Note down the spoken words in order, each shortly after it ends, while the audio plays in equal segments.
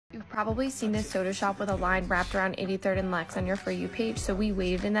probably seen this soda shop with a line wrapped around 83rd and Lex on your For You page, so we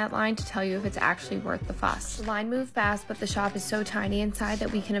waited in that line to tell you if it's actually worth the fuss. The line moved fast, but the shop is so tiny inside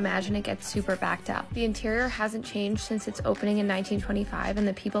that we can imagine it gets super backed up. The interior hasn't changed since its opening in 1925, and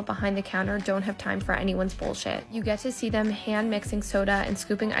the people behind the counter don't have time for anyone's bullshit. You get to see them hand mixing soda and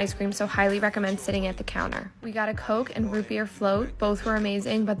scooping ice cream, so highly recommend sitting at the counter. We got a Coke and root beer float. Both were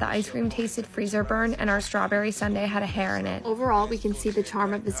amazing, but the ice cream tasted freezer burn, and our strawberry sundae had a hair in it. Overall, we can see the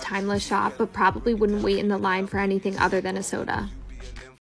charm of this timeless shop, but probably wouldn't wait in the line for anything other than a soda.